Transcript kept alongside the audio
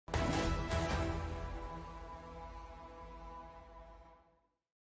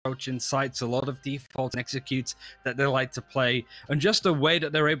approaching sites, a lot of defaults and executes that they like to play, and just the way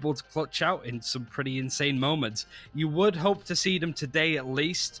that they're able to clutch out in some pretty insane moments. You would hope to see them today at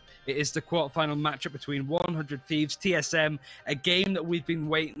least. It is the quarterfinal matchup between 100 Thieves, TSM, a game that we've been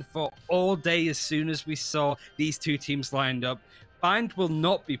waiting for all day as soon as we saw these two teams lined up. Bind will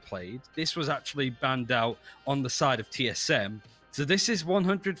not be played. This was actually banned out on the side of TSM. So this is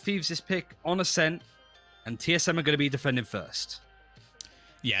 100 Thieves' pick on Ascent, and TSM are going to be defending first.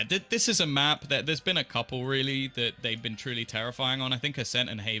 Yeah, this is a map that there's been a couple really that they've been truly terrifying on. I think Ascent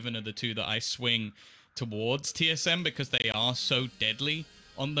and Haven are the two that I swing towards TSM because they are so deadly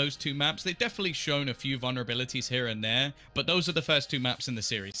on those two maps. They've definitely shown a few vulnerabilities here and there, but those are the first two maps in the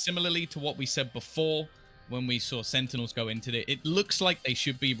series. Similarly to what we said before when we saw Sentinels go into it, it looks like they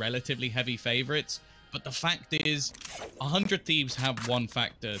should be relatively heavy favorites. But the fact is, 100 Thieves have one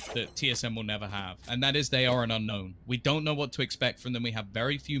factor that TSM will never have, and that is they are an unknown. We don't know what to expect from them. We have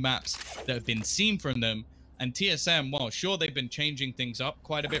very few maps that have been seen from them. And TSM, well, sure, they've been changing things up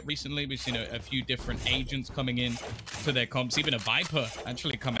quite a bit recently. We've seen a few different agents coming in to their comps, even a Viper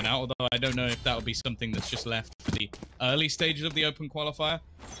actually coming out, although I don't know if that would be something that's just left for the early stages of the open qualifier.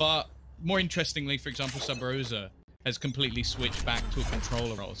 But more interestingly, for example, Subroza has completely switched back to a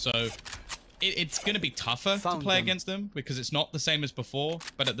controller role. So it's going to be tougher to play against them because it's not the same as before,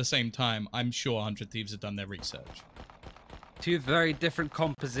 but at the same time, I'm sure 100 Thieves have done their research. Two very different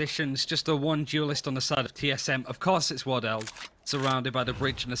compositions, just a one duelist on the side of TSM. Of course, it's Wardell, surrounded by the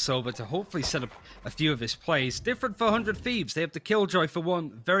bridge and the Sova to hopefully set up a few of his plays. Different for 100 Thieves. They have the Killjoy for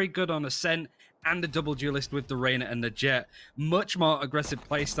one, very good on Ascent, and the double duelist with the Reyna and the Jett. Much more aggressive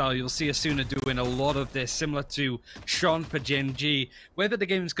playstyle. You'll see Asuna doing a lot of this, similar to Sean for Gen G. Whether the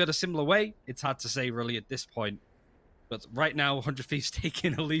game's got a similar way, it's hard to say really at this point. But right now, 100 Thieves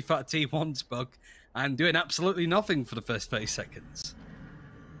taking a leaf out of T1's book and doing absolutely nothing for the first 30 seconds.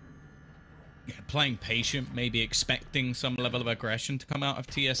 Yeah, playing patient, maybe expecting some level of aggression to come out of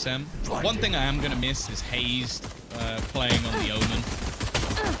TSM. One thing I am going to miss is hazed playing on the Omen.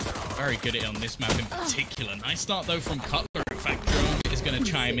 Very good at it on this map in particular. Nice start though from Cutler. In fact, Drone is going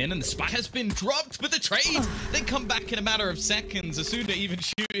to chime in, and the spike has been dropped, but the trade, they come back in a matter of seconds. Asuna even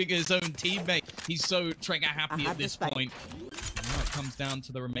shooting his own teammate. He's so trigger happy at this point. And now it comes down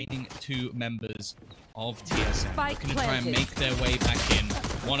to the remaining two members of TSM. They're going to try and make their way back in.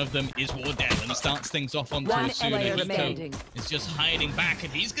 One of them is Wardell, and he starts things off onto Asuna. Hiko is just hiding back,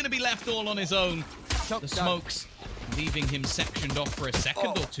 and he's going to be left all on his own. The smokes leaving him sectioned off for a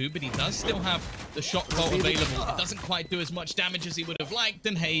second or two, but he does still have the shock bolt available. It doesn't quite do as much damage as he would have liked,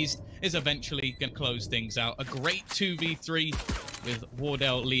 and hazed is eventually going to close things out. A great 2v3 with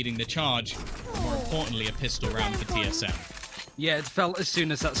Wardell leading the charge. More importantly, a pistol round for TSM. Yeah, it felt as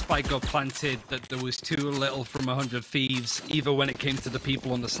soon as that spike got planted that there was too little from 100 Thieves, either when it came to the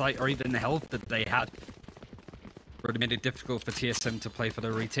people on the site or even the health that they had. Really made it difficult for TSM to play for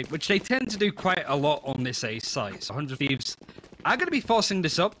the retake, which they tend to do quite a lot on this A site. So 100 Thieves are going to be forcing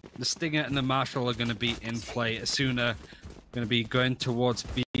this up. The Stinger and the Marshall are going to be in play. Asuna going to be going towards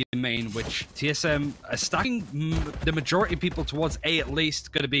B main, which TSM are stacking the majority of people towards A at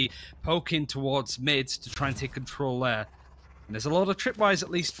least, going to be poking towards mid to try and take control there. And there's a lot of tripwires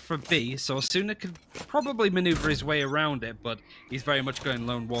at least for B, so Asuna could probably maneuver his way around it, but he's very much going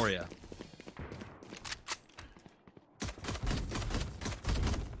lone warrior.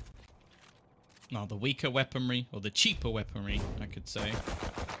 Now, the weaker weaponry, or the cheaper weaponry, I could say,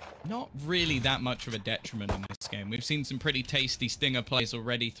 not really that much of a detriment in this game. We've seen some pretty tasty Stinger plays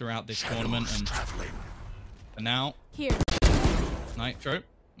already throughout this tournament, and for now, Nitro,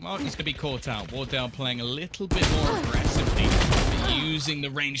 well, he's going to be caught out. Wardell playing a little bit more aggressively, but using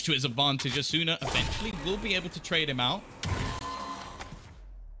the range to his advantage. Asuna eventually will be able to trade him out.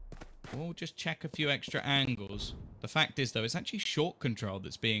 We'll just check a few extra angles. The fact is, though, it's actually short control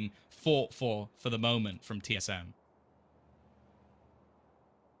that's being fought for the moment from TSM.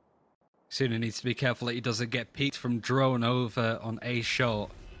 Asuna needs to be careful that he doesn't get peeked from drone over on A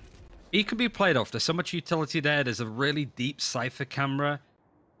short. He can be played off. There's so much utility there. There's a really deep Cypher camera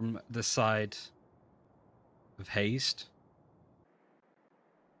from the side of hazed.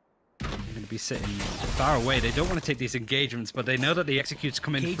 They're going to be sitting far away. They don't want to take these engagements, but they know that the execute's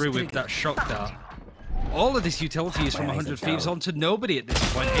coming through with that shock dart. All of this utility is from 100 Thieves onto nobody at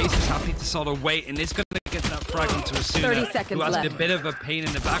this point. Ace is happy to sort of wait, and is going to get that frag into Asuna, who has a bit of a pain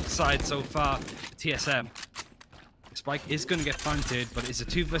in the backside so far for TSM. The spike is going to get planted, but it's a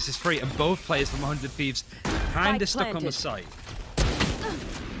 2 versus 3, and both players from 100 Thieves kind of stuck on the site.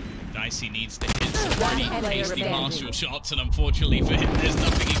 Dicey needs to hit some pretty tasty martial shots, and unfortunately for him, there's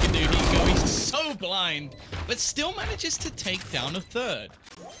nothing he can do. He's so blind, but still manages to take down a third.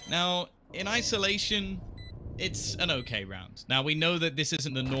 Now, in isolation, it's an okay round. Now, we know that this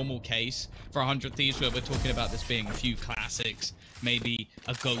isn't the normal case for 100 Thieves, where we're talking about this being a few classics, maybe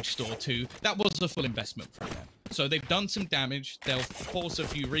a ghost or two. That was a full investment from them. So they've done some damage, they'll force a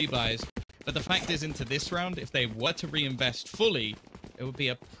few rebuys, but the fact is, into this round, if they were to reinvest fully, it would be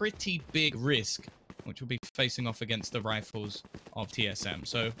a pretty big risk, which will be facing off against the rifles of TSM.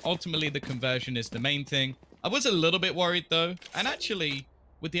 So ultimately, the conversion is the main thing. I was a little bit worried, though, and actually,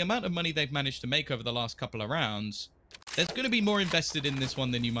 with the amount of money they've managed to make over the last couple of rounds, there's going to be more invested in this one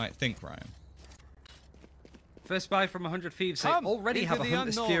than you might think, Ryan. First buy from 100 Thieves. They already have a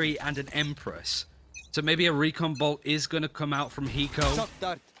Hunter's Fury and an Empress. So maybe a Recon Bolt is going to come out from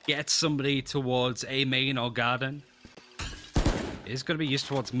Hiko, get somebody towards A main or Garden. It is going to be used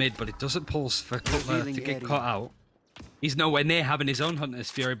towards mid, but it doesn't pulse for Cutler to get caught out. He's nowhere near having his own Hunter's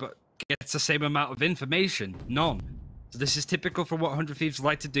Fury, but gets the same amount of information. None. So this is typical for what 100 Thieves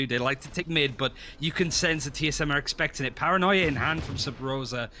like to do. They like to take mid, but you can sense the TSM are expecting it. Paranoia in hand from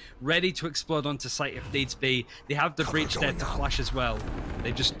Subroza, ready to explode onto site if needs be. They have the breach there to flash as well.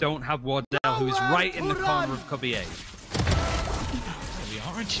 They just don't have Wardell, who is right in the corner of Cubby A. We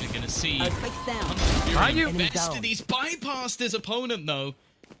are actually going to see Are you invested. He's bypassed his opponent, though.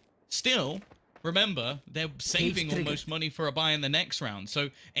 Still, remember, they're saving almost money for a buy in the next round. So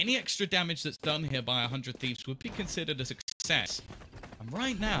any extra damage that's done here by 100 Thieves would be considered a success. And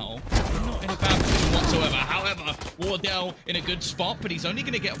right now, we're not in a bad position whatsoever. However, Wardell in a good spot, but he's only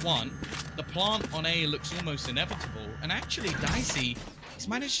going to get one. The plant on A looks almost inevitable. And actually, Dicey, he's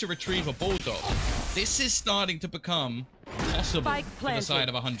managed to retrieve a Bulldog. This is starting to become possible for the side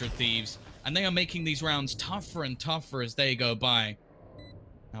of 100 Thieves. And they are making these rounds tougher and tougher as they go by.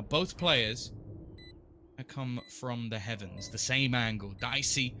 Now, both players come from the heavens, the same angle.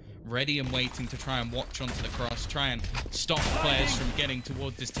 Dicey ready and waiting to try and watch onto the cross, try and stop players from getting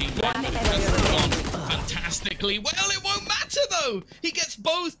towards his team. Fantastically well. It won't matter though. He gets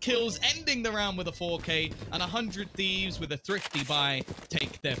both kills, ending the round with a 4K, and 100 Thieves with a thrifty buy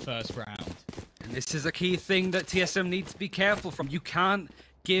take their first round. And this is a key thing that TSM needs to be careful from. You can't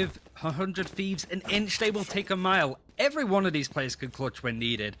give 100 Thieves an inch, they will take a mile. Every one of these players can clutch when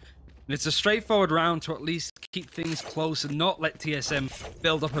needed. And it's a straightforward round to at least keep things close and not let TSM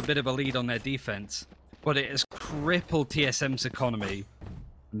build up a bit of a lead on their defense. But it has crippled TSM's economy,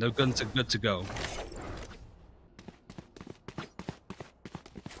 and their guns are good to go.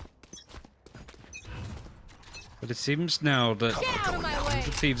 But it seems now that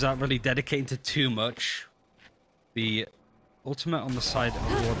the Thieves aren't really dedicating to too much. The ultimate on the side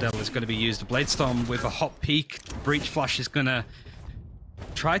of Wardell is going to be used. The Bladestorm with a hot peek. Breach Flash is going to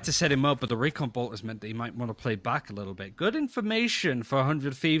try to set him up, but the Recon Bolt has meant that he might want to play back a little bit. Good information for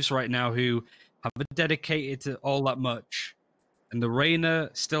 100 Thieves right now, who haven't dedicated to all that much. And the Reyna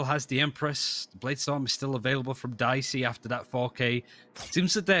still has the Empress. The Bladestorm is still available from Dicey after that 4K.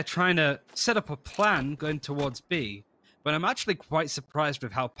 Seems that they're trying to set up a plan going towards B. But I'm actually quite surprised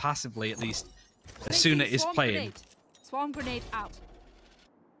with how passively, at least, Asuna is playing. Swarm grenade out.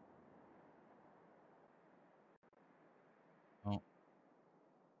 Oh.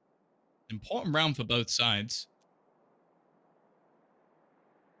 Important round for both sides.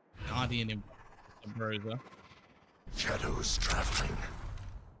 Guardian in Subroza. Shadows traveling.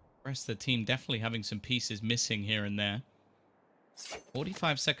 The rest of the team definitely having some pieces missing here and there.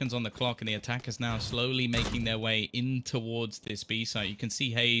 45 seconds on the clock, and the attackers now slowly making their way in towards this B site. You can see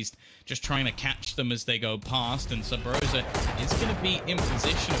Hazed just trying to catch them as they go past, and Subroza is going to be in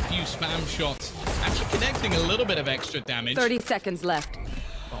position. A few spam shots, actually connecting a little bit of extra damage. 30 seconds left.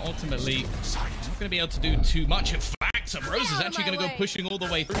 But ultimately, not going to be able to do too much. In fact, Subroza is actually going to go pushing all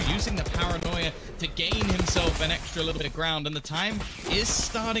the way through, using the paranoia to gain himself an extra little bit of ground, and the time is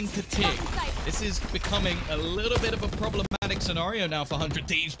starting to tick. This is becoming a little bit of a problematic scenario now for 100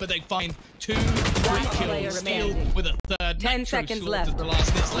 Thieves, but they find two kills, steal with a third. 10 seconds left. The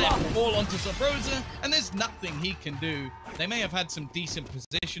last is left, fall onto Subroza, and there's nothing he can do. They may have had some decent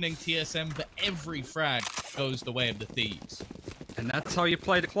positioning, TSM, but every frag goes the way of the Thieves. And that's how you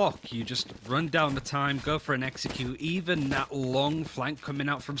play the clock. You just run down the time, go for an execute. Even that long flank coming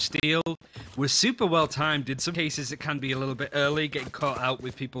out from Steel was super well timed. In some cases, it can be a little bit early, getting caught out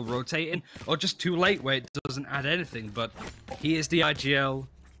with people rotating, or just too late where it doesn't add anything. But he is the IGL,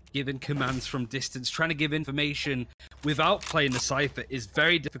 giving commands from distance. Trying to give information without playing the Cypher is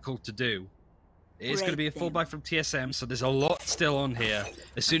very difficult to do. It is going to be a full buy from TSM, so there's a lot still on here.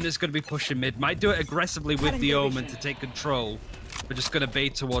 Asuna is going to be pushing mid. Might do it aggressively with the Omen to take control. We're just going to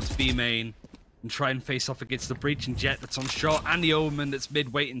bait towards B main and try and face off against the Breach and Jett that's on short, and the Omen that's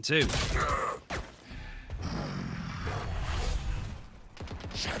mid waiting too.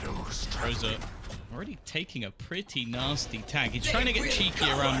 Shadows Rosa already taking a pretty nasty tag. He's trying to get cheeky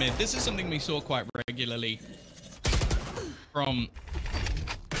around mid. This is something we saw quite regularly from...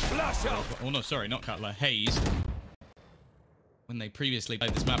 Oh no, sorry, not Cutler. Hazed. When they previously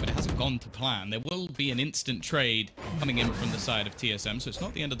played this map, but it hasn't gone to plan. There will be an instant trade coming in from the side of TSM, so it's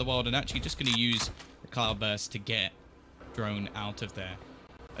not the end of the world, and actually just going to use the Cloudburst to get Drone out of there.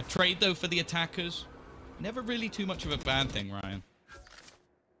 A trade, though, for the attackers. Never really too much of a bad thing, Ryan.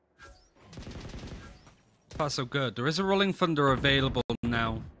 Far so good. There is a Rolling Thunder available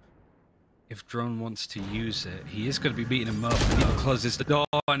now. If Drone wants to use it, he is going to be beating him up. He closes the door,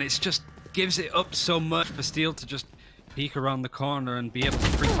 and it just gives it up so much for Steel to just peek around the corner and be able to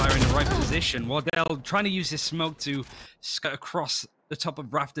free fire in the right position. Wardell trying to use his smoke to skirt across the top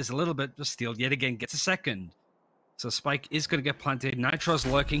of rafters a little bit, but Steel yet again gets a second. So Spike is going to get planted. Nitro's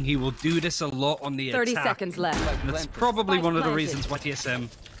lurking. He will do this a lot on the 30 attack. seconds left. And that's probably Spike one of the planted. reasons why TSM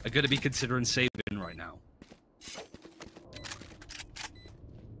are going to be considering saving right now.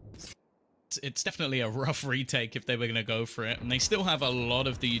 It's definitely a rough retake if they were going to go for it, and they still have a lot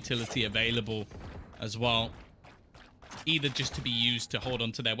of the utility available as well, either just to be used to hold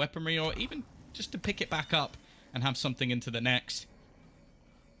on to their weaponry or even just to pick it back up and have something into the next.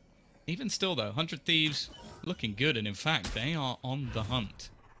 Even still though, 100 Thieves looking good, and in fact they are on the hunt,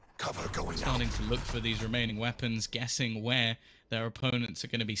 cover going starting out. to look for these remaining weapons, guessing where their opponents are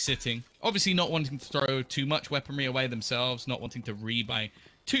going to be sitting. Obviously not wanting to throw too much weaponry away themselves, not wanting to rebuy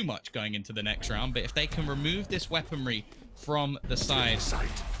too much going into the next round, but if they can remove this weaponry from the side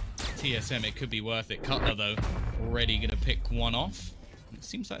TSM, it could be worth it. Cutler though already going to pick one off. It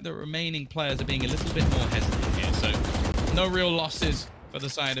seems like the remaining players are being a little bit more hesitant here, so no real losses for the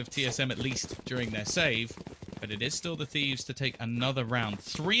side of TSM, at least during their save, but it is still the Thieves to take another round,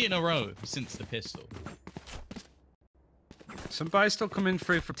 3 in a row since the pistol. Some buys still coming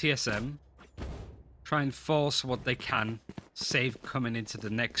through for TSM. Try and force what they can. Save coming into the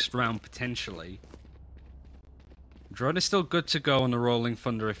next round, potentially. Drone is still good to go on the Rolling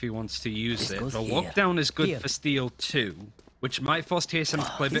Thunder if he wants to use it. The lockdown is good for Steel too, which might force TSM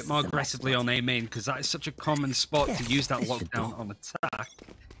to play a bit more aggressively on A main, because that is such a common spot to use that lockdown on attack.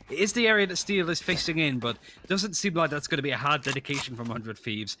 It is the area that Steel is facing in, but it doesn't seem like that's going to be a hard dedication from 100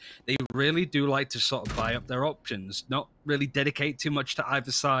 Thieves. They really do like to sort of buy up their options, not really dedicate too much to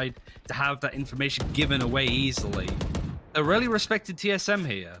either side to have that information given away easily. They're really respected TSM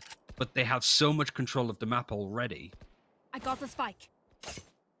here, but they have so much control of the map already. I got the spike.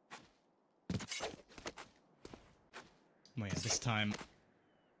 Well, yeah, this time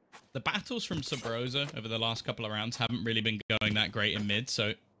the battles from Subroza over the last couple of rounds haven't really been going that great in mid,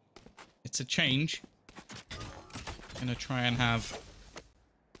 so it's a change. Gonna try and have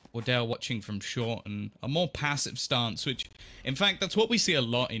Wardell watching from short and a more passive stance, which, in fact, that's what we see a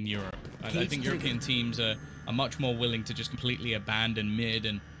lot in Europe. I think European teams are much more willing to just completely abandon mid,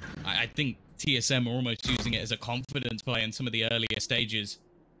 and I think TSM are almost using it as a confidence play in some of the earlier stages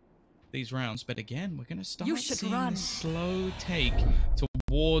these rounds. But again, we're going to start seeing a slow take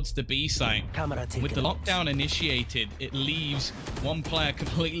towards the B site. With the lockdown initiated, it leaves one player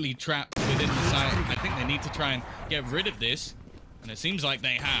completely trapped within the site. I think they need to try and get rid of this, and it seems like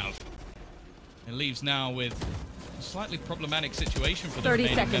they have. It leaves now with a slightly problematic situation for the 30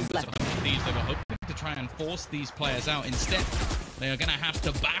 remaining seconds members left. of Thieves. They were hoping to try and force these players out. Instead, they are going to have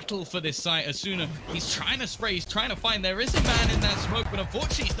to battle for this site. Asuna, he's trying to spray, he's trying to find. There is a man in that smoke, but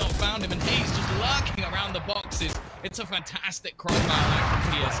unfortunately he's not found him, and he's just lurking around the boxes. It's a fantastic crossfire back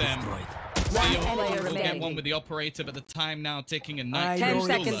from TSM. We'll get one with the operator, but the time now ticking, and Night 10 still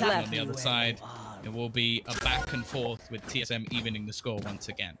seconds lurking left. on the other side. It will be a back and forth with TSM evening the score once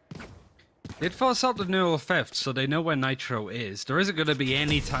again. They'd force out the neural theft, so they know where Nitro is. There isn't going to be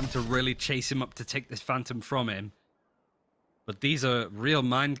any time to really chase him up to take this Phantom from him. But these are real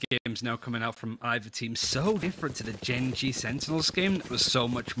mind games now coming out from either team. So different to the Gen G Sentinels game that was so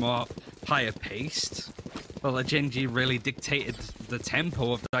much more higher paced. Well, the Gen G really dictated the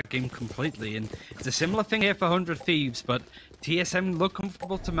tempo of that game completely. And it's a similar thing here for 100 Thieves, but TSM look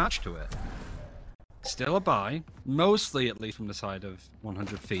comfortable to match to it. Still a buy, mostly at least from the side of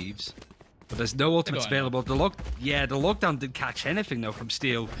 100 Thieves. But there's no ultimates available. The lockdown didn't catch anything though from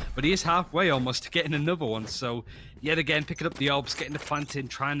Steel, but he is halfway almost to getting another one. So yet again, picking up the orbs, getting the plant in,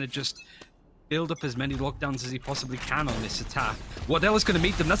 trying to just build up as many lockdowns as he possibly can on this attack. Wardell is going to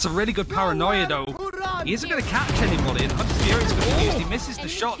meet them. That's a really good paranoia though. He isn't going to catch anybody, and Hunter's Fury is going to be used. He misses the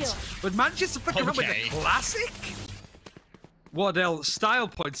shots, but manages to flick around with a classic. Wardell style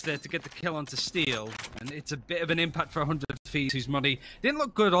points there to get the kill onto Steel, and it's a bit of an impact for 100 Thieves, whose money didn't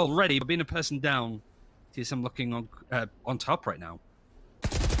look good already, but being a person down, TSM looking on top right now.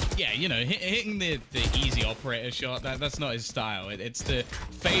 Yeah, you know, hitting the easy operator shot, that's not his style. It's the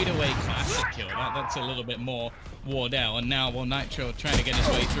fadeaway classic kill. That's a little bit more Wardell. And now, while Nitro trying to get his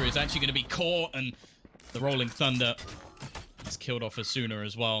way through is actually going to be caught, and the Rolling Thunder has killed off Asuna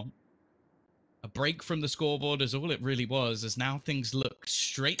as well. A break from the scoreboard is all it really was, as now things look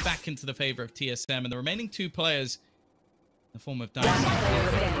straight back into the favor of TSM, and the remaining two players in the form of Dicey.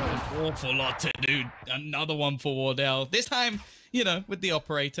 An awful lot to do. Another one for Wardell. This time, you know, with the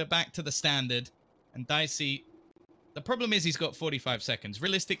operator back to the standard. And Dicey, the problem is he's got 45 seconds.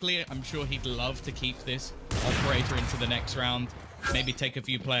 Realistically, I'm sure he'd love to keep this operator into the next round. Maybe take a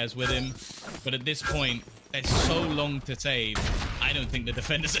few players with him. But at this point, there's so long to save. I don't think the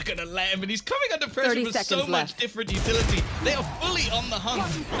defenders are going to let him. And he's coming under pressure with so much different utility. They are fully on the hunt.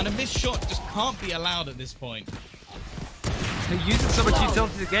 And a missed shot just can't be allowed at this point. They're using so much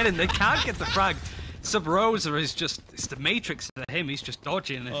utility to get in. They can't get the frag. Subroza is just, it's the Matrix to him. He's just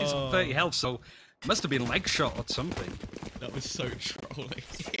dodging, and he's on 30 health, so must have been leg shot or something. That was so trolling.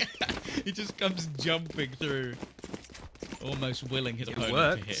 He just comes jumping through, almost willing his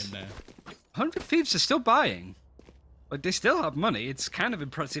opponent to hit him there. 100 Thieves are still buying. Like, they still have money. It's kind of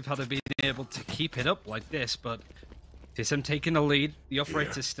impressive how they've been able to keep it up like this, but TSM taking the lead. The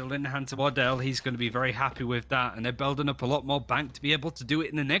operator's still in the hands of Wardell. He's going to be very happy with that, and they're building up a lot more bank to be able to do it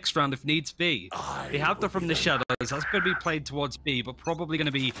in the next round if needs be. They have the from the shadows. That's going to be played towards B, but probably going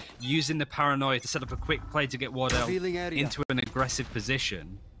to be using the paranoia to set up a quick play to get Wardell into an aggressive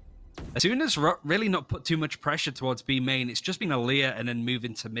position. Asuna's really not put too much pressure towards B main. It's just been Aaliyah and then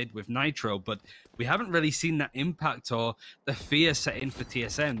moving to mid with Nitro, but we haven't really seen that impact or the fear set in for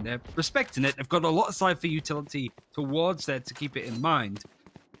TSM. They're respecting it. They've got a lot of Cypher utility towards there to keep it in mind,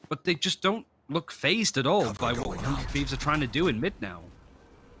 but they just don't look phased at all by what 100 Thieves are trying to do in mid now.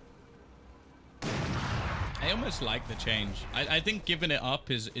 I almost like the change. I think giving it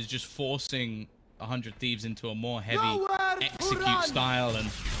up is just forcing 100 Thieves into a more heavy execute style, and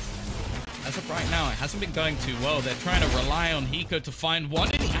as of right now, it hasn't been going too well. They're trying to rely on Hiko to find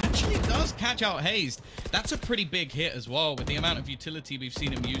one, and he actually does catch out Hazed. That's a pretty big hit as well, with the amount of utility we've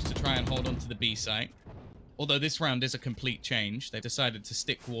seen him use to try and hold on to the B site. Although this round is a complete change. They've decided to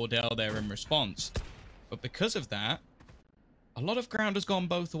stick Wardell there in response. But because of that, a lot of ground has gone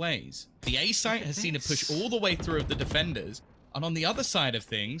both ways. The A site has seen a push all the way through of the defenders, and on the other side of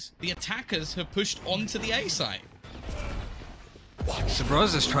things, the attackers have pushed onto the A site.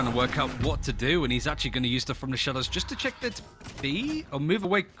 Subroza's trying to work out what to do, and he's actually going to use the from the shadows just to check that B or move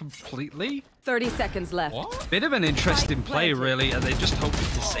away completely. 30 seconds left. What? Bit of an interesting play, really. Are they just hoping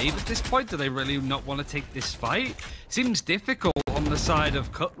to save at this point? Do they really not want to take this fight? Seems difficult on the side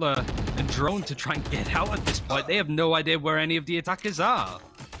of Cutler and Drone to try and get out at this point. They have no idea where any of the attackers are.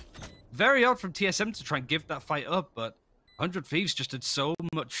 Very odd from TSM to try and give that fight up, but 100 Thieves just had so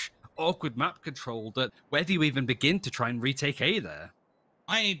much awkward map control that where do you even begin to try and retake A there?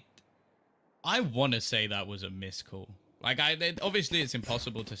 I want to say that was a miscall. Like, obviously it's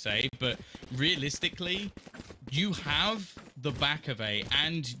impossible to say, but realistically, you have the back of A,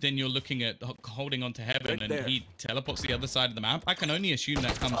 and then you're looking at holding on to Heaven, right, and he teleports to the other side of the map. I can only assume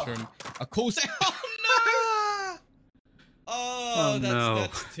that comes from a call set. Oh, no! Oh,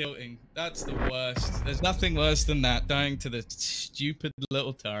 that's tilting. That's the worst. There's nothing worse than that, dying to the stupid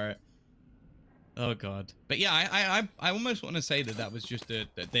little turret. Oh, God. But yeah, I almost want to say that was just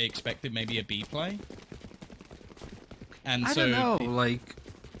that they expected maybe a B play. And I don't know, like...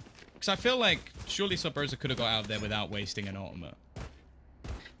 Because I feel like surely Subroza could have got out of there without wasting an ultimate.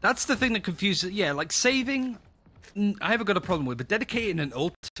 That's the thing that confuses... Yeah, like saving, I haven't got a problem with, but dedicating an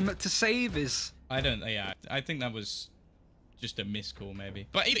ultimate to save is... Yeah, I think that was just a miscall maybe.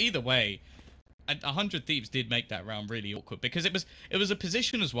 But either way, 100 Thieves did make that round really awkward, because it was a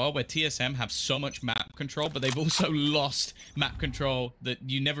position as well where TSM have so much map control, but they've also lost map control that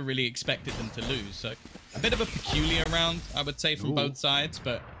you never really expected them to lose. So a bit of a peculiar round, I would say, from both sides,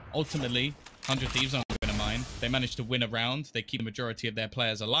 but ultimately 100 Thieves aren't going to mind. They managed to win a round. They keep the majority of their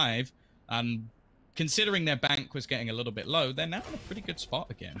players alive, and considering their bank was getting a little bit low, they're now in a pretty good spot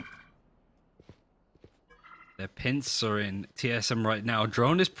again. Their pints are in TSM right now.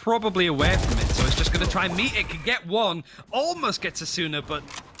 Drone is probably away from it, so it's just going to try and meet it. Can get one. Almost gets Asuna, but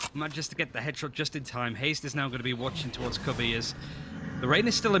manages to get the headshot just in time. Hazed is now going to be watching towards cover as the Reyna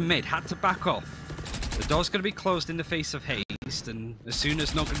is still in mid. Had to back off. The door's going to be closed in the face of Hazed, and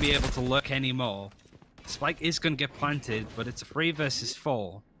Asuna's not going to be able to lurk anymore. Spike is going to get planted, but it's a 3 versus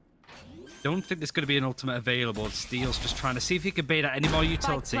 4. Don't think there's going to be an ultimate available. Steele's just trying to see if he can bait out any more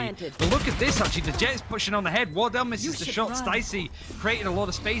utility. But look at this, actually. The Jett is pushing on the head. Wardell misses the shots. Dicey creating a lot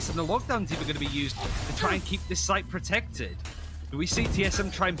of space, and the lockdown's even going to be used to try and keep this site protected. Do we see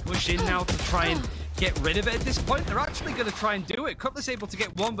TSM try and push in now to try and get rid of it at this point? They're actually going to try and do it. Cutlass able to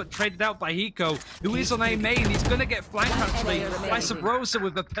get one, but traded out by Hiko, who is on A main. He's going to get flanked, actually, by Subroza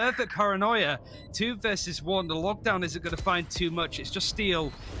with the perfect paranoia. 2 versus 1. The lockdown isn't going to find too much. It's just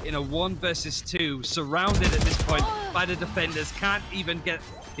Steel in a 1 versus 2, surrounded at this point by the defenders. Can't even get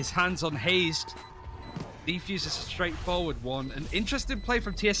his hands on hazed. Defuse is a straightforward one. An interesting play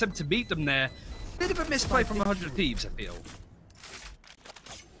from TSM to beat them there. Bit of a misplay from 100 Thieves, I feel.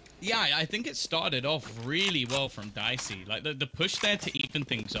 Yeah, I think it started off really well from Dicey. Like, the push there to even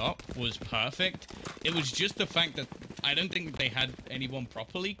things up was perfect. It was just the fact that I don't think they had anyone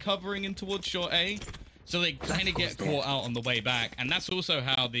properly covering in towards short A. So they kind of get caught out on the way back. And that's also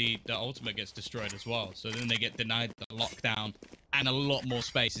how the ultimate gets destroyed as well. So then they get denied the lockdown. And a lot more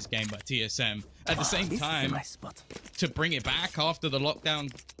space is gained by TSM. At the same time, to bring it back after the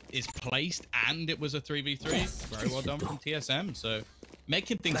lockdown is placed and it was a 3v3, very well done from TSM. So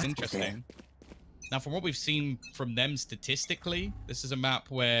making things interesting. Now, from what we've seen from them statistically, this is a map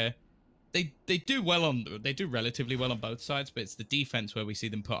where they do relatively well on both sides, but it's the defense where we see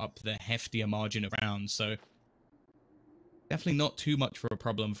them put up the heftier margin of rounds. So definitely not too much for a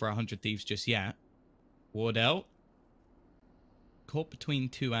problem for 100 Thieves just yet. Wardell caught between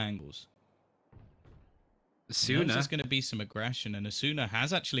 2 angles. Asuna. There's going to be some aggression, and Asuna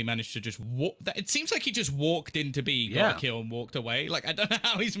has actually managed to just walk. It seems like he just walked into B, got a kill, and walked away. Like, I don't know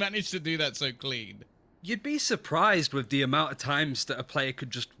how he's managed to do that so clean. You'd be surprised with the amount of times that a player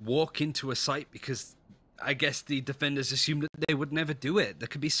could just walk into a site, because I guess the defenders assumed that they would never do it. There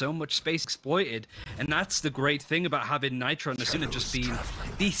could be so much space exploited, and that's the great thing about having Nitro and Asuna just being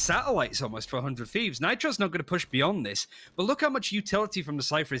these satellites almost for 100 Thieves. Nitro's not going to push beyond this, but look how much utility from the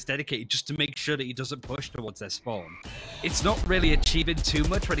Cypher is dedicated just to make sure that he doesn't push towards their spawn. It's not really achieving too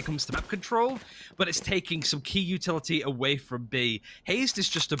much when it comes to map control, but it's taking some key utility away from B. Hazed is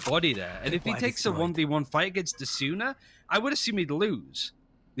just a body there, and if he takes a 1v1 fight against Asuna, I would assume he'd lose.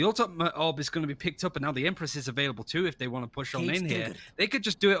 The ultimate orb is going to be picked up, and now the Empress is available too if they want to push on in here. They could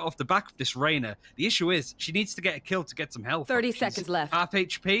just do it off the back of this Reyna. The issue is, she needs to get a kill to get some health. 30 seconds left. Half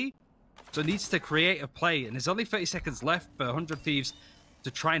HP, so needs to create a play, and there's only 30 seconds left for 100 Thieves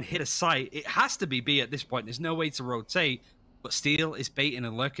to try and hit a site. It has to be B at this point. There's no way to rotate, but Steel is baiting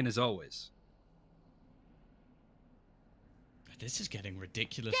and lurking as always. This is getting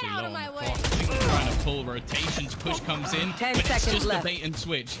ridiculously low on the clock. I think they're trying to pull rotations. Push comes in, 10 but it's seconds just left. the bait and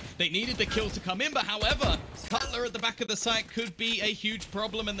switch. They needed the kill to come in, but however, Cutler at the back of the site could be a huge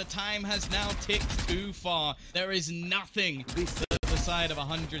problem, and the time has now ticked too far. There is nothing that the side of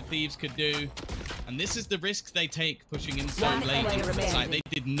 100 Thieves could do, and this is the risk they take pushing in so late into the site. They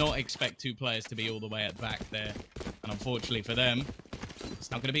did not expect 2 players to be all the way at the back there, and unfortunately for them,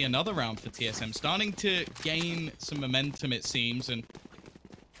 it's now going to be another round for TSM, starting to gain some momentum, it seems. And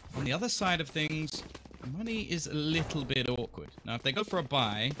on the other side of things, money is a little bit awkward. Now, if they go for a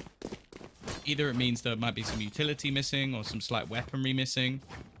buy, either it means there might be some utility missing or some slight weaponry missing.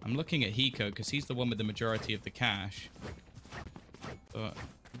 I'm looking at Hiko because he's the one with the majority of the cash. But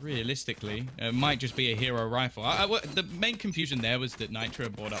realistically, it might just be a hero rifle. The main confusion there was that Nitro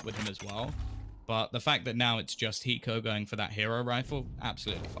brought up with him as well. But the fact that now it's just Hiko going for that hero rifle,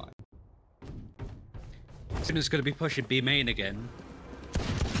 absolutely fine. Asuna's going to be pushing B main again.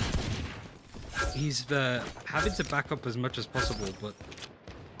 He's having to back up as much as possible, but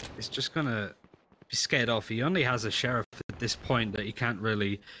it's just going to be scared off. He only has a sheriff at this point that he can't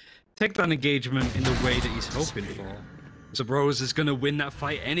really take that engagement in the way that he's hoping for. Subroza is going to win that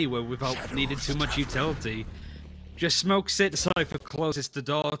fight anyway without needing too much utility. Just smokes it, Cypher closes the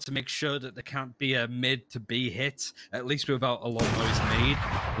door to make sure that there can't be a mid to B hit, at least without a lot of noise made.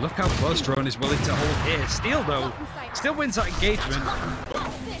 Look how close Drone is willing to hold here. Steel, though, still wins that engagement.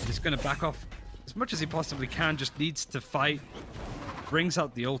 He's going to back off as much as he possibly can, just needs to fight. Brings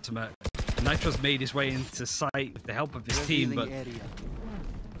out the ultimate. Nitro's made his way into sight with the help of his team, but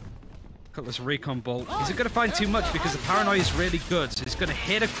Cutlass recon bolt. Isn't going to find too much because the paranoia is really good. So he's going to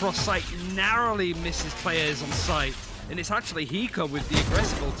hit across sight, narrowly misses players on sight. And it's actually Hiko with the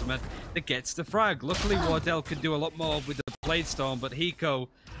aggressive ultimate that gets the frag. Luckily, Wardell can do a lot more with the Blade Storm, but Hiko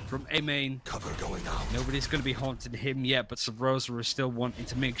from A main. Cover going out. Nobody's going to be haunting him yet, but Subroza is still wanting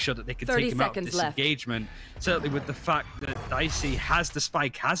to make sure that they can take him out of this engagement. Certainly with the fact that Dicey has the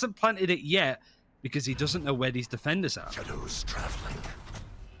spike, hasn't planted it yet because he doesn't know where these defenders are. Shadows traveling.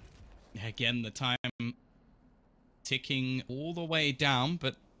 Again, the time ticking all the way down,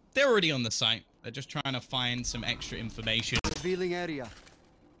 but they're already on the site. They're just trying to find some extra information. Revealing area.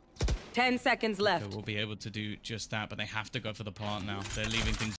 10 seconds So left. we'll be able to do just that, but they have to go for the plant now. They're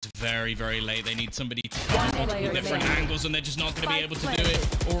leaving things very, very late. They need somebody to come multiple different angles, and they're just not going to be able to do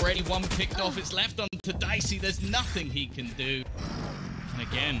it. Already one picked off. It's left on to Dicey. There's nothing he can do. And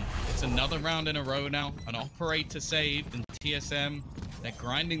again, it's another round in a row now. An operator saved, and TSM, they're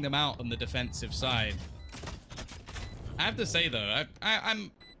grinding them out on the defensive side. I have to say though,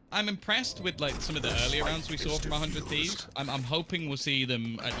 I'm impressed with like some of the earlier rounds we saw from 100 Thieves. I'm hoping we'll see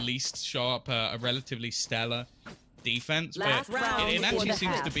them at least show up a relatively stellar defense, but it actually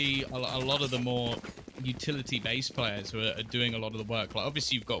seems to be a lot of the more utility-based players who are doing a lot of the work. Like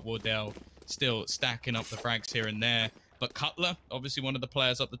obviously you've got Wardell still stacking up the frags here and there, but Cutler, obviously one of the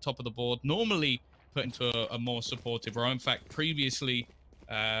players up the top of the board, normally put into a more supportive role. In fact, previously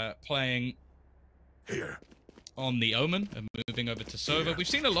playing Here. on the Omen and moving over to Sova. We've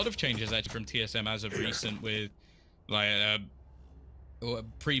seen a lot of changes actually from TSM as of recent, with like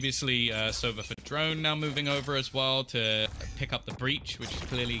previously Sova for drone now moving over as well to pick up the breach, which is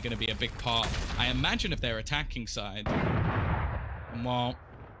clearly going to be a big part. I imagine if they're attacking side, well,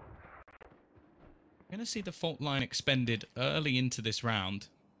 we're going to see the fault line expended early into this round.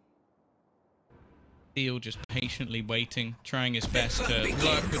 Theo just patiently waiting, trying his best to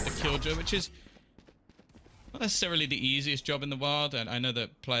work with the Killjoy, which is not necessarily the easiest job in the world. And I know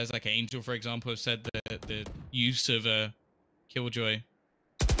that players like Angel, for example, have said that the use of a Killjoy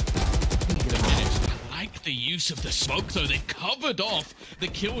diminished. I like the use of the smoke, though. They covered off the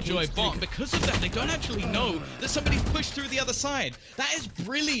Killjoy bot. Because of that, they don't actually know that somebody's pushed through the other side. That is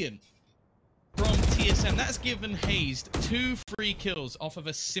brilliant from TSM. That's given Hazed 2 free kills off of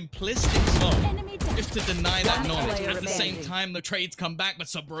a simplistic smoke, just to deny that knowledge. At the same time, the trades come back, but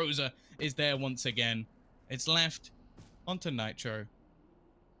Subroza is there once again. It's left onto Nitro.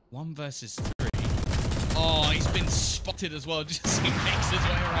 1 versus 3. Oh, he's been spotted as well, just as he makes his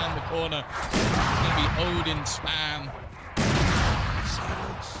way around the corner. It's going to be Odin spam.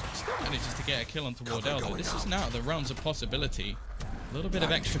 Still manages to get a kill onto Wardell, though. This is now the realms of possibility. A little bit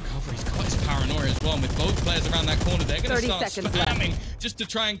of extra cover. He's got his paranoia as well. And with both players around that corner, they're going to start spamming just to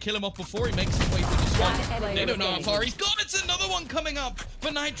try and kill him off before he makes his way through the swamp. They don't know how far he's gone. It's another one coming up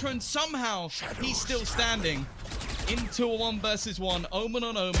for Nitro, and somehow he's still standing into a 1 versus 1. Omen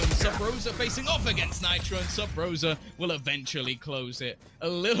on Omen. Subroza facing off against Nitro, and Subroza will eventually close it. A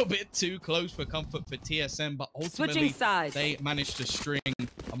little bit too close for comfort for TSM, but ultimately they managed to string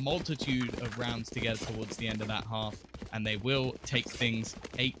a multitude of rounds together towards the end of that half, and they will take things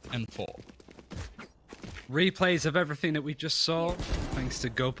 8-4. Replays of everything that we just saw, thanks to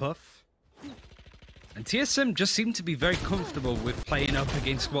GoPuff. And TSM just seem to be very comfortable with playing up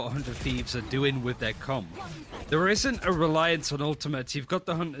against what 100 Thieves are doing with their comp. There isn't a reliance on ultimates. You've got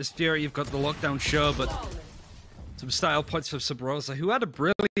the Hunter's Fury, you've got the Lockdown Show, but some style points for Subroza, who had a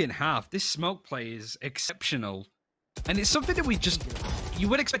brilliant half. This smoke play is exceptional. And it's something that you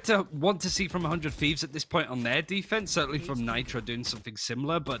would expect to want to see from 100 Thieves at this point on their defense, certainly from Nitro doing something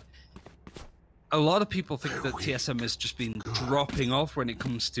similar, but a lot of people think that TSM has just been dropping off when it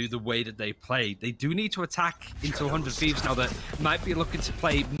comes to the way that they play. They do need to attack into 100 Thieves now that might be looking to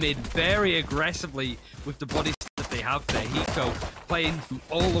play mid very aggressively with the bodies that they have there. Hiko playing from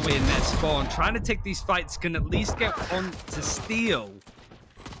all the way in their spawn, trying to take these fights, can at least get on to steal.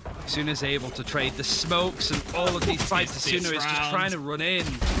 Asuna's able to trade the smokes and all of these fights. Asuna is just trying to run in.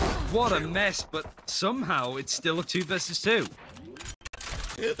 What a mess, but somehow it's still a 2 versus 2.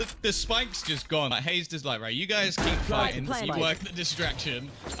 Yeah, the spike's just gone. Like, Hazed is like, right, you guys keep fighting, you work the distraction.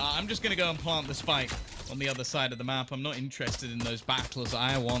 I'm just going to go and plant the spike on the other side of the map. I'm not interested in those battles.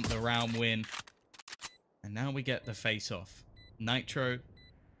 I want the round win. And now we get the face-off. Nitro,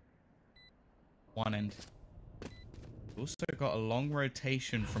 one end. Also got a long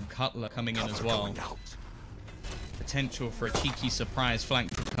rotation from Cutler coming in as well. Potential for a cheeky surprise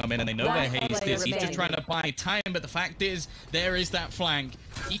flank to come in, and they know where Hazed is. He's just trying to buy time, but the fact is, there is that flank.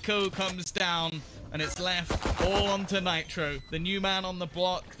 Hiko comes down, and it's left all onto Nitro. The new man on the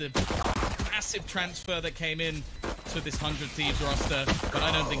block, the massive transfer that came in to this 100 Thieves roster, but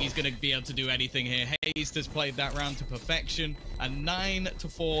I don't think he's going to be able to do anything here. Hazed has played that round to perfection, a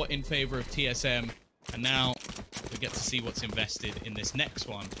 9-4 in favor of TSM, and now we get to see what's invested in this next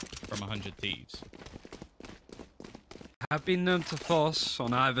one from 100 Thieves. Have been known to force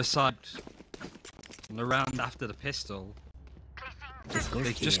on either side on the round after the pistol.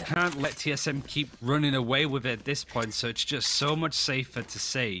 They just can't let TSM keep running away with it at this point, so it's just so much safer to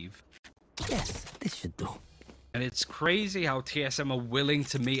save. Yes, this should do. And it's crazy how TSM are willing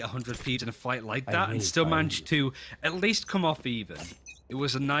to meet 100 Thieves in a fight like that and still manage to at least come off even. It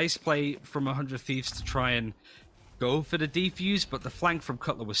was a nice play from 100 Thieves to try and go for the defuse, but the flank from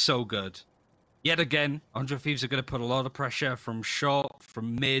Cutler was so good. Yet again, 100 Thieves are going to put a lot of pressure from short,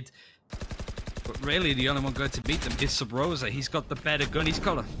 from mid. But really, the only one going to beat them is Subroza. He's got the better gun. He's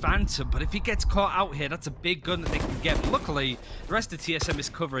got a Phantom. But if he gets caught out here, that's a big gun that they can get. But luckily, the rest of TSM is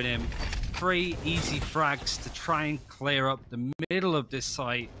covering him. 3 easy frags to try and clear up the middle of this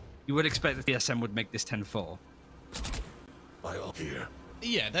site. You would expect the TSM would make this 10-4. Here.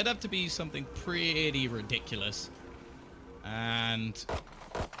 Yeah, that'd have to be something pretty ridiculous. And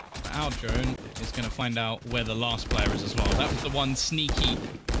our drone is going to find out where the last player is as well. That was the one sneaky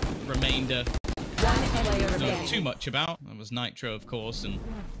remainder. Not too much about. That was Nitro, of course, and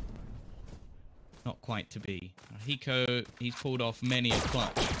not quite to be. Hiko, he's pulled off many a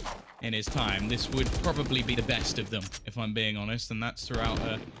clutch in his time. This would probably be the best of them, if I'm being honest, and that's throughout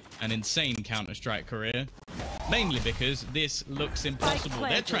an insane Counter-Strike career. Mainly because this looks impossible.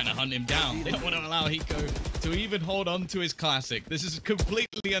 They're trying to hunt him down. They don't want to allow Hiko to even hold on to his classic. This is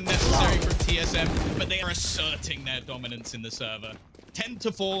completely unnecessary from TSM, but they are asserting their dominance in the server.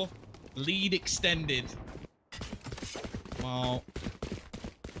 10-4, lead extended. Well,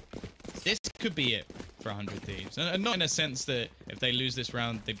 this could be it for 100 Thieves. And not in a sense that if they lose this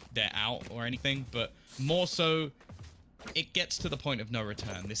round, they're out or anything, but more so, it gets to the point of no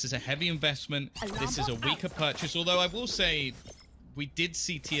return. This is a heavy investment. This is a weaker purchase. Although I will say, we did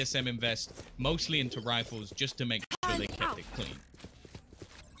see TSM invest mostly into rifles just to make sure they kept it clean.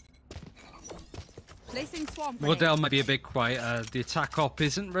 Wardell might be a bit quieter. The attack op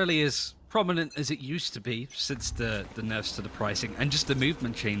isn't really as prominent as it used to be since the nerfs to the pricing and just the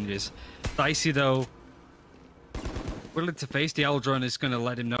movement changes. Dicey, though, willing to face the Eldron is going to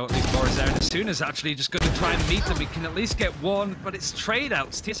let him know at least more is there. And Asuna's actually just going to try and meet him. He can at least get one, but it's trade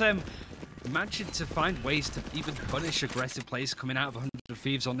outs. TSM managing to find ways to even punish aggressive players coming out of 100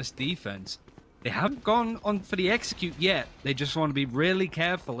 Thieves on this defense. They haven't gone on for the execute yet. They just want to be really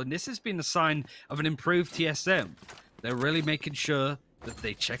careful. And this has been a sign of an improved TSM. They're really making sure that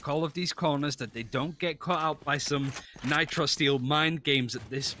they check all of these corners, that they don't get caught out by some Nitro Steel mind games at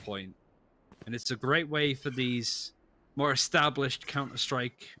this point. And it's a great way for these more established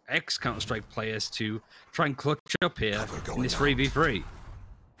Counter-Strike, ex-Counter-Strike players to try and clutch up here in this 3v3.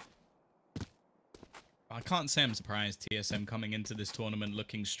 I can't say I'm surprised TSM coming into this tournament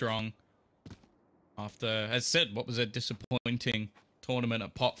looking strong. After, as said, what was a disappointing tournament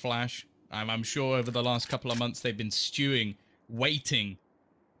at Pot Flash. I'm sure over the last couple of months they've been stewing, waiting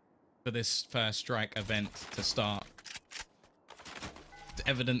for this first strike event to start. It's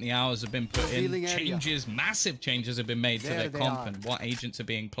evident the hours have been put in. Changes, massive changes have been made to their comp and what agents are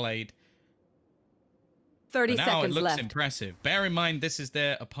being played. 30 now seconds it looks left. impressive. Bear in mind, this is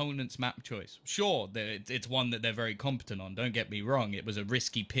their opponent's map choice. Sure, it's one that they're very competent on. Don't get me wrong. It was a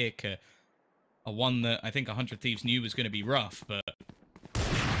risky pick, a one that I think 100 Thieves knew was going to be rough, but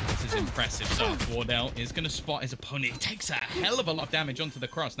this is impressive. So Wardell is going to spot his opponent. He takes a hell of a lot of damage onto the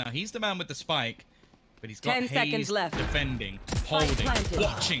cross. Now, he's the man with the spike, but he's got 10 seconds hazed, left. defending, holding,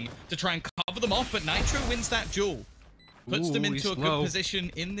 watching to try and cover them off, but Nitro wins that duel. Puts them into a good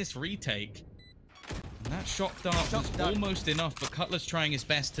position in this retake. And that shock dart was almost enough, but Cutler's trying his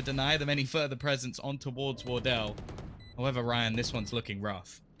best to deny them any further presence on towards Wardell. However, Ryan, this one's looking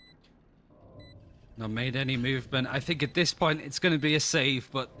rough. Not made any movement. I think at this point it's going to be a save,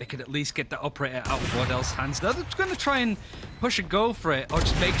 but they could at least get the operator out of Wardell's hands. They're just going to try and push and go for it, or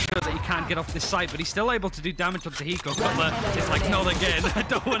just make sure that he can't get off this site, but he's still able to do damage onto Hiko. Cutler is like, not again. I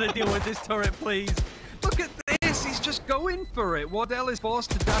don't want to deal with this turret, please. Look at this. He's just going for it. Wardell is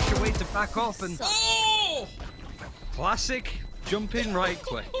forced to dash away to back off, and classic jump in right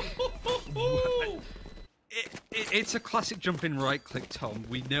click. It's a classic jump in right click, Tom.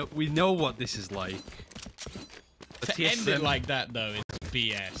 We know what this is like. To end it like that though is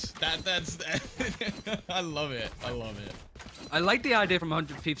BS. That's I love it. I love it. I like the idea from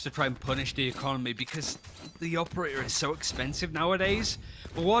 100 Thieves to try and punish the economy because the operator is so expensive nowadays.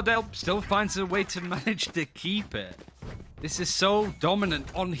 But Wardell still finds a way to manage to keep it. This is so dominant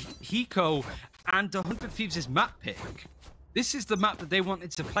on Hiko, and 100 Thieves' map pick. This is the map that they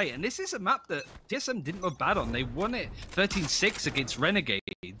wanted to play, and this is a map that TSM didn't look bad on. They won it 13-6 against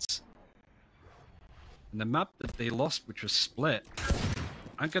Renegades. And the map that they lost, which was split,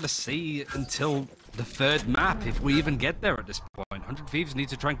 I'm going to see until the third map, if we even get there at this point. 100 Thieves need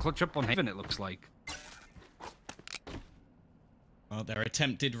to try and clutch up on Haven, it looks like. Well, their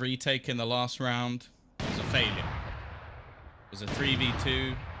attempted retake in the last round was a failure. It was a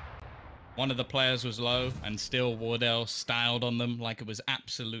 3v2. One of the players was low, and still Wardell styled on them like it was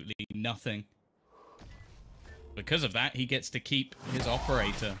absolutely nothing. Because of that, he gets to keep his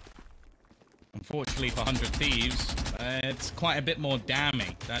operator. Unfortunately for 100 Thieves, it's quite a bit more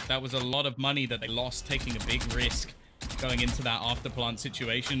damning. That was a lot of money that they lost taking a big risk going into that afterplant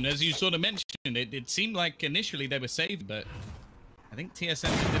situation. As you sort of mentioned, it seemed like initially they were saved, but I think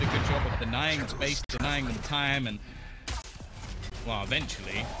TSM did a good job of denying space, denying them time, and well,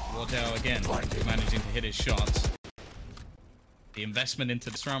 eventually, Wardell again managing to hit his shots. The investment into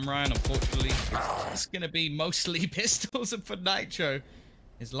this round, Ryan, unfortunately, it's going to be mostly pistols, and for Nitro,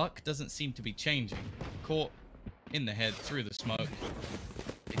 his luck doesn't seem to be changing. Caught in the head through the smoke.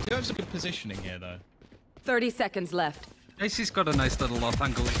 They do have some good positioning here, though. 30 seconds left. Dicey's got a nice little off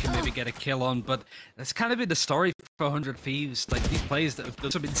angle he can maybe get a kill on, but that's kind of been the story for 100 Thieves. Like, these players that have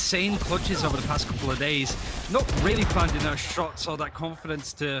done some insane clutches over the past couple of days, not really finding their shots or that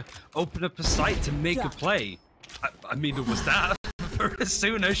confidence to open up a sight to make a play. I mean, it was that for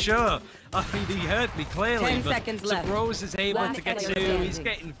Asuna, sure. I mean, he heard me clearly, 10 but seconds left. Subroza is able Last to get player two. standing. He's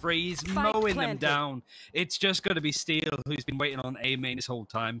getting free. He's Spike mowing them planted. down. It's just going to be Steel, who's been waiting on A main this whole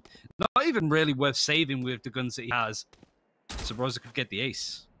time. Not even really worth saving with the guns that he has. Subroza could get the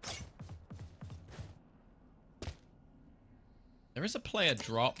ace. There is a player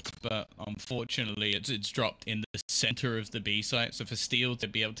dropped, but unfortunately it's dropped in the center of the B site. So for Steel to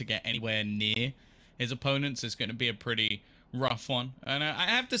be able to get anywhere near his opponents is going to be a pretty rough one. And I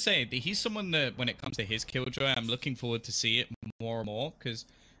have to say that he's someone that, when it comes to his Killjoy, I'm looking forward to see it more and more, because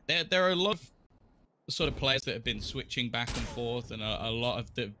there are a lot of sort of players that have been switching back and forth, and a lot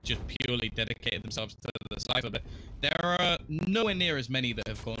of them just purely dedicated themselves to the Cypher, but there are nowhere near as many that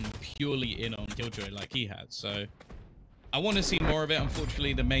have gone purely in on Killjoy like he has. So I want to see more of it.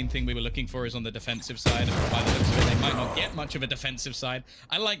 Unfortunately, the main thing we were looking for is on the defensive side, and by the looks of it, they might not get much of a defensive side.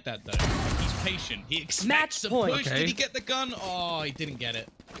 I like that, though. He's patient. He expects a push. Okay. Did he get the gun? Oh, he didn't get it.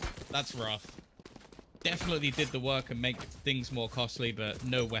 That's rough. Definitely did the work and make things more costly, but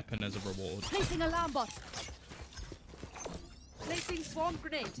no weapon as a reward. Placing alarm bot. Placing swarm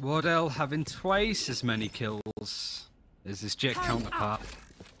grenade. Wardell having twice as many kills as his Jett counterpart.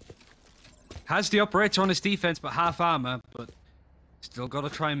 Has the operator on his defense, but half armor, but still got to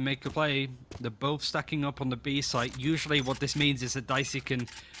try and make a play. They're both stacking up on the B site. Usually what this means is that Dicey can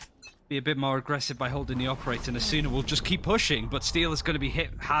be a bit more aggressive by holding the operator, and Asuna will just keep pushing, but Steel is going to be hit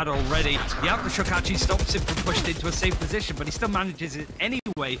hard already. The aftershock actually stops him from pushing into a safe position, but he still manages it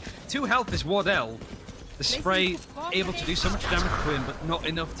anyway. 2 health is Wardell. The spray able to do so much damage to him, but not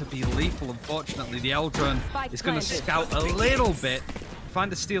enough to be lethal, unfortunately. The Eldron is going to scout a little bit.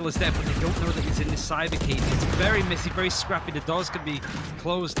 Find the Steel is there, but they don't know that he's in this cyber cage. It's very messy, very scrappy. The doors can be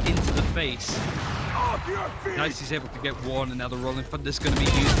closed into the face. Dicey's able to get one, and now the Rolling Thunder's going to be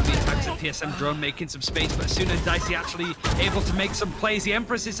used for the attacks of TSM drone, making some space, but Asuna and Dicey actually able to make some plays. The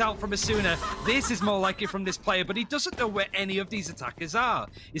Empress is out from Asuna. This is more like it from this player, but he doesn't know where any of these attackers are.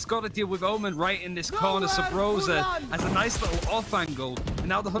 He's got to deal with Omen right in this corner. Subroza has a nice little off angle, and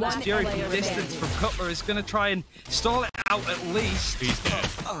now the Hunter's Fury from distance from Cutler is going to try and stall it out at least. He's dead.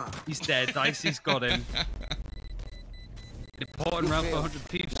 He's dead. Dicey's got him. Important round for 100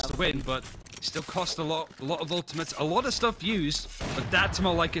 Thieves to win, but still cost a lot of ultimates, a lot of stuff used, but that's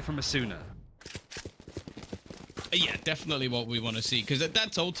more like it from Asuna. Yeah, definitely what we want to see, because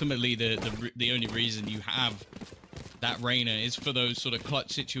that's ultimately the only reason you have that Reyna is for those sort of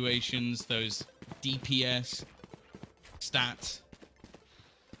clutch situations, those DPS stats.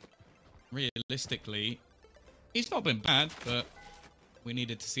 Realistically, he's not been bad, but we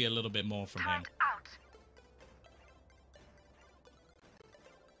needed to see a little bit more from him.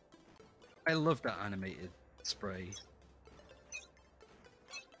 I love that animated spray.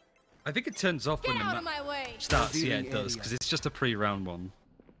 I think it turns off when the Out of map my way. starts. Yeah, it does, because it's just a pre-round one.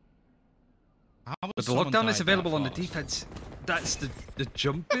 How But was the someone lockdown is died available that on the fast? defense. That's the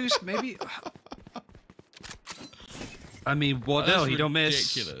jump boost, maybe? I mean, Wardell, That's he don't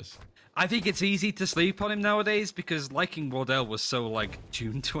miss. ridiculous. I think it's easy to sleep on him nowadays, because liking Wardell was so, like,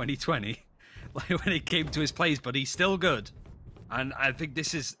 June 2020. Like, when it came to his plays, but he's still good. And I think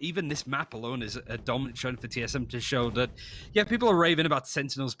even this map alone is a dominant strength for TSM to show that, yeah, people are raving about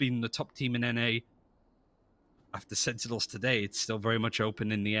Sentinels being the top team in NA. After Sentinels today, it's still very much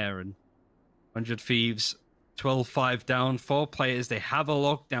open in the air. And 100 Thieves, 12-5 down, 4 players. They have a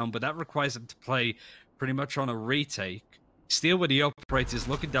lockdown, but that requires them to play pretty much on a retake. Steel with the operators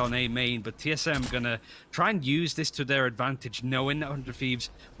looking down A main, but TSM going to try and use this to their advantage, knowing that 100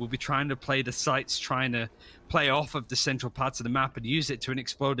 Thieves will be trying to play the sites, trying to play off of the central parts of the map and use it to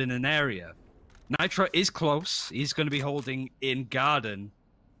explode in an area. Nitro is close. He's going to be holding in Garden.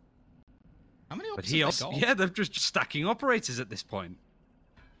 How many But ops he have also, they got? yeah, they're just stacking operators at this point.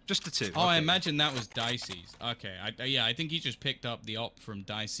 Just a 2. Oh, I Okay. imagine that was Dicey's. Okay, yeah, I think he just picked up the op from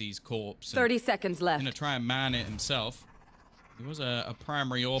Dicey's corpse. 30 seconds left. Gonna try and man it himself. He was a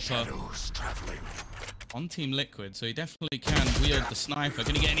primary AWPer Shadows traveling. on Team Liquid, so he definitely can wield the sniper.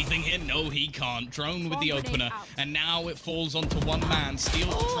 Gonna get anything here? No, he can't. Drone with the Bomb grenade opener, out. and now it falls onto one man.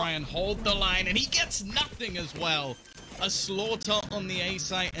 Steel to try and hold the line, and he gets nothing as well. A slaughter on the A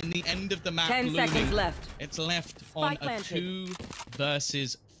site, and the end of the map 10 looming. seconds left. It's left on Spike a planted. 2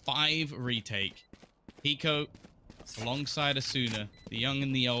 versus 5 retake. Hiko alongside Asuna, the young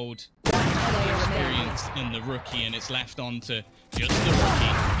and the old, the experienced and the rookie, and it's left on to just the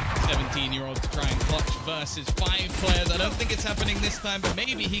rookie. 17-year-old to try and clutch versus 5 players. I don't think it's happening this time, but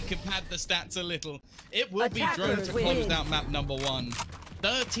maybe he can pad the stats a little. It will be Drone to Attackers close win. out map number 1.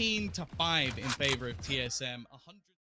 13-5 in favor of TSM. 100